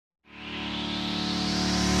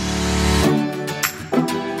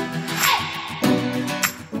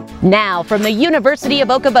Now, from the University of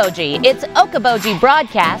Okoboji, it's Okoboji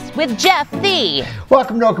Broadcast with Jeff Thee.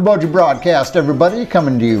 Welcome to Okoboji Broadcast, everybody.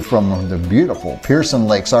 Coming to you from the beautiful Pearson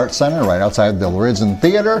Lakes Arts Center right outside the Lauritzen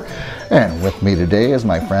Theater. And with me today is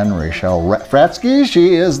my friend Rochelle Fratsky.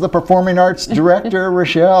 She is the Performing Arts Director.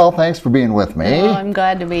 Rochelle, thanks for being with me. Oh, I'm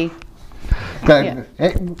glad to be. Hey,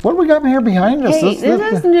 what do we got here behind us? Hey,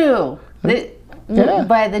 this is new. Yeah.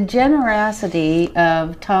 By the generosity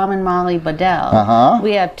of Tom and Molly Bedell,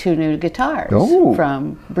 we have 2 new guitars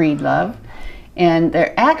from Breedlove. And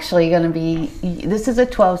they're actually going to be, this is a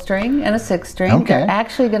 12-string and a 6-string. Okay. They're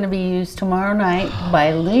actually going to be used tomorrow night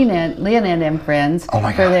by Leonard and Friends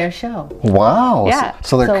for their show. Wow. Yeah.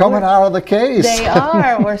 So they're coming out of the case. They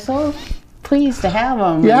are. We're so pleased to have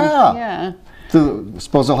them. Yeah. Yeah.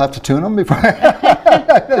 Suppose they'll have to tune them before?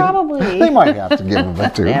 Probably. They might have to give them a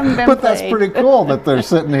tune. But that's pretty cool that they're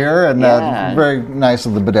sitting here, and very nice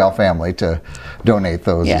of the Bedell family to donate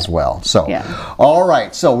those as well. So, all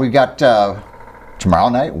right. So we got tomorrow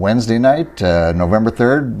night, Wednesday night, November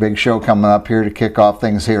 3rd, big show coming up here to kick off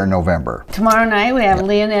things here in November. Tomorrow night we have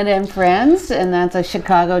Leonard and Friends, and that's a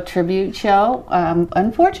Chicago tribute show.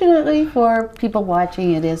 Unfortunately for people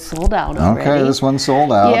watching, it is sold out already. Okay, this one's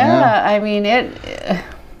sold out. Yeah, I mean,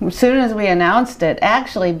 as soon as we announced it,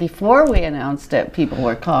 actually before we announced it, people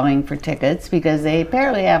were calling for tickets because they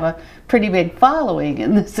apparently have a pretty big following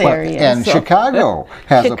in this area. And so. Chicago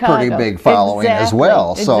has a pretty big following as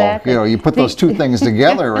well. So, you put those two things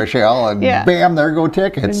together, Rochelle, and bam, there go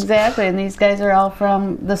tickets. Exactly, and these guys are all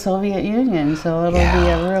from the Soviet Union, so it'll be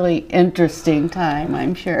a really interesting time,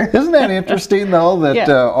 I'm sure. Isn't that interesting, though, that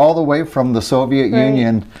all the way from the Soviet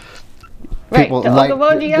Union... People to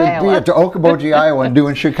Okoboji, Iowa. To Okoboji, Iowa, and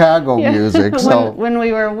doing Chicago music. So when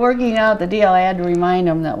we were working out the deal, I had to remind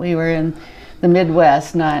them that we were in the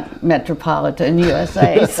Midwest, not metropolitan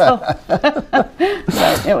USA. So but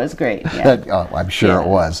it was great. Yeah. I'm sure it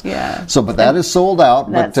was. Yeah. So, but that is sold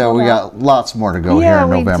out. But we got lots more to go here in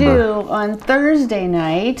November. Yeah, we do. On Thursday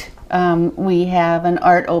night, we have an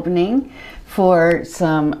art opening for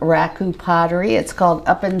some Raku pottery. It's called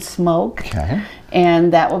Up in Smoke. Okay.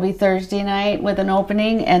 And that will be Thursday night with an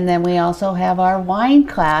opening. And then we also have our wine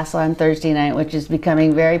class on Thursday night, which is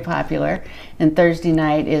becoming very popular. And Thursday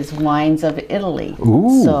night is Wines of Italy.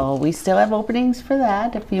 Ooh. So we still have openings for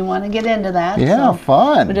that if you want to get into that. Yeah,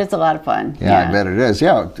 fun. But it's a lot of fun. Yeah, I bet it is.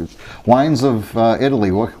 Yeah, Wines of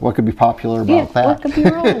Italy. What could be popular about that? What could be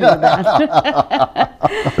wrong with that?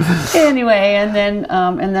 Anyway, and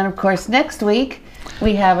then of course next week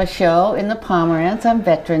we have a show in the Pomerantz on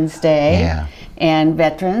Veterans Day. Yeah. And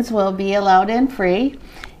veterans will be allowed in free.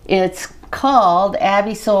 It's called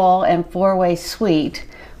Abbey Soul and Four-Way Suite,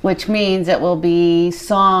 which means it will be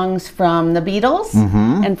songs from the Beatles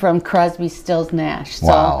and from Crosby, Stills, Nash.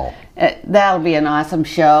 Wow. So that'll be an awesome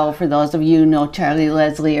show. For those of you who know Charlie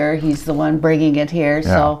Leslier, he's the one bringing it here. Yeah.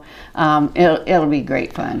 So it'll be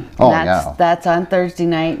great fun. That's on Thursday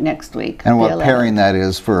night next week. And what pairing that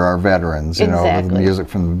is for our veterans, with the music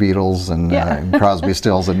from the Beatles and Crosby,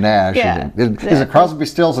 Stills, and Nash. Is it Crosby,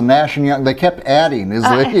 Stills, and Nash and Young? They kept adding as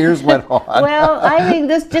the years went on. Well, I think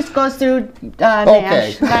this just goes through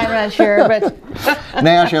Nash. I'm not sure, but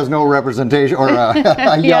Nash has no representation, or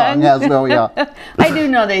Young has no. I do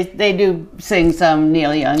know they do sing some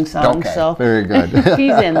Neil Young songs. Okay, so very good.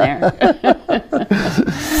 He's in there.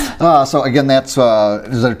 So again, that's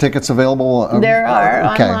is there tickets available? There are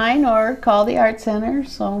online, or call the Art Center.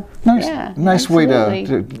 So nice way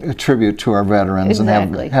to tribute to our veterans and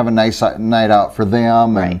have a nice night out for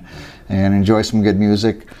them and enjoy some good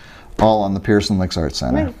music. All on the Pearson Lakes Arts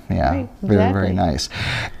Center. Right. Yeah, right. Very nice.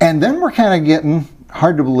 And then we're kind of getting.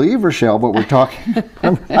 Hard to believe, Rochelle, but we're talking.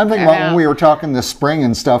 I'm thinking about when we were talking this spring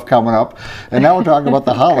and stuff coming up, and now we're talking about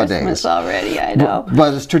the holidays. Christmas already, I know.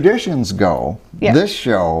 But as traditions go, this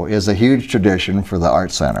show is a huge tradition for the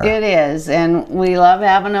Art Center. It is, and we love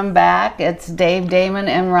having them back. It's Dave Damon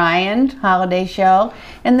and Ryan holiday show,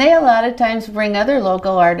 and they a lot of times bring other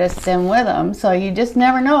local artists in with them, so you just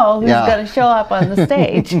never know who's going to show up on the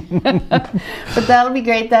stage. But that'll be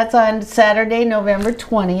great. That's on Saturday, November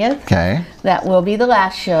 20th. Okay. That will be the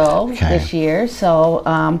last show this year, so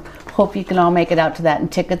hope you can all make it out to that,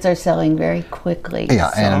 and tickets are selling very quickly. Yeah,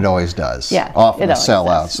 so. And it always does. Yeah, often it always sell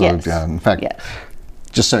does. out. So in fact,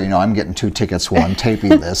 just so you know, I'm getting 2 tickets while I'm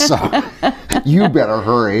taping this, so you better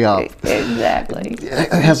hurry up. Exactly.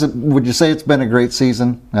 Would you say it's been a great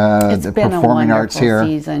season? It's been performing a arts here.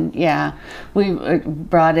 Season. Yeah, we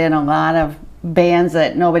brought in a lot of bands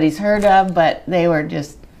that nobody's heard of, but they were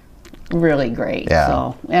just really great. Yeah.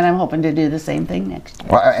 So, and I'm hoping to do the same thing next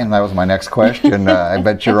year. Well, and that was my next question. I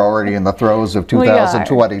bet you're already in the throes of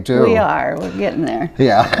 2022. We are. We're getting there.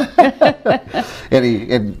 Yeah.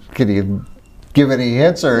 Can you give any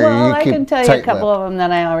hints, or well, you I keep can tell you a couple of them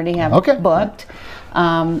that I already have booked.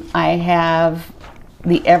 I have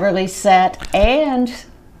the Everly set and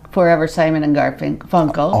Forever Simon and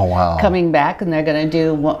Garfunkel coming back, and they're going to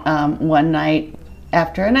do one night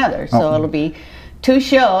after another. So it'll be 2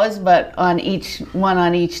 shows, but on each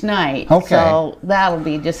night. Okay. So that'll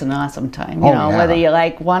be just an awesome time. You know, whether you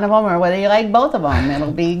like one of them or whether you like both of them,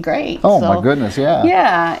 it'll be great. Oh, so, my goodness, yeah.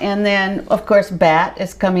 Yeah, and then of course Bat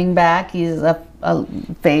is coming back. He's a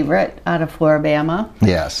favorite out of Floribama.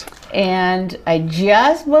 Yes. And I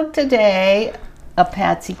just booked today a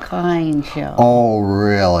Patsy Cline show. Oh,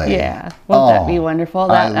 really? Yeah. Won't that be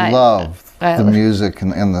wonderful? I love the music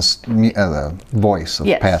and the voice of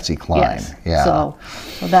Patsy Cline. Yes. Yeah. So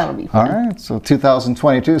that'll be fun. All right. So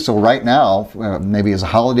 2022. So right now, maybe as a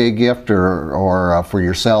holiday gift or for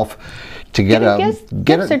yourself, to get a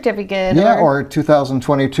gift certificate. Yeah, or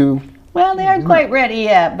 2022. Well, they aren't quite ready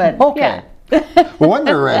yet, but okay. Well, when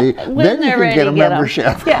they're ready, then you can get a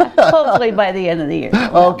membership. Yeah, hopefully by the end of the year.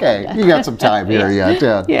 Okay, you got some time here yet.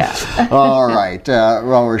 Yeah. All right.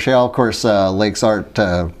 Well, Rochelle, of course,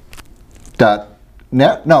 lakesart.net.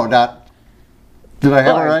 No, did I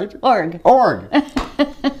have it right? Org.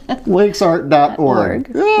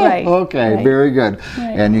 Lakesart.org. Right. Okay, right. Very good.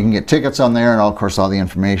 Right. And you can get tickets on there, and of course all the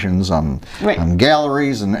information's on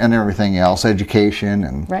galleries and everything else, education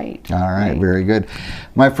and right. All right, very good.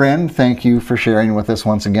 My friend, thank you for sharing with us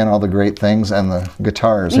once again all the great things and the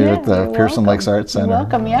guitars here at the Pearson Lakes Arts Center. You're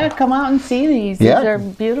welcome. Yeah, come out and see these. These are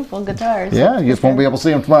beautiful guitars. Yeah, you just won't be able to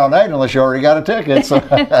see them tomorrow night unless you already got a ticket. So.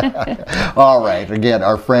 All right, again,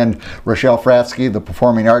 our friend Rochelle Fratsky, the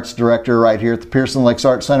Performing Arts Director right here at the Pearson Lakes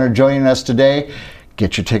Arts Center, joining us today.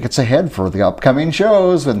 Get your tickets ahead for the upcoming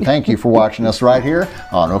shows, and thank you for watching us right here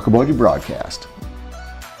on Okoboji Broadcast.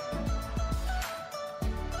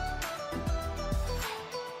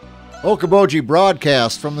 Okoboji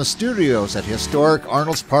Broadcast from the studios at historic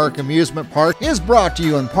Arnold's Park Amusement Park is brought to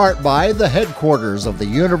you in part by the headquarters of the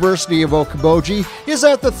University of Okoboji is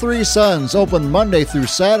at the Three Sons, open Monday through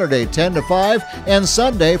Saturday 10 to 5 and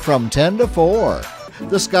Sunday from 10 to 4.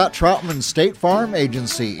 The Scott Troutman State Farm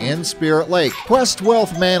Agency in Spirit Lake. Quest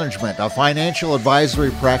Wealth Management, a financial advisory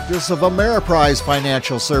practice of Ameriprise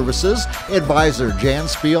Financial Services. Advisor Jan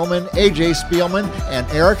Spielman, AJ Spielman, and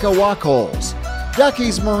Erica Wachholz.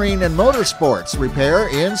 Ducky's Marine and Motorsports Repair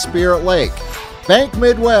in Spirit Lake. Bank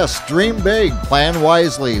Midwest, dream big, plan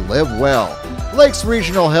wisely, live well. Lakes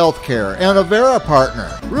Regional Healthcare and Avera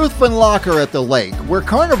Partner. Ruthven Locker at the Lake, where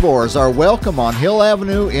carnivores are welcome on Hill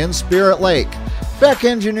Avenue in Spirit Lake. Beck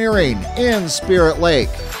Engineering in Spirit Lake.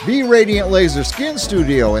 Be Radiant Laser Skin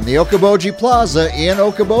Studio in the Okoboji Plaza in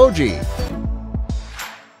Okoboji.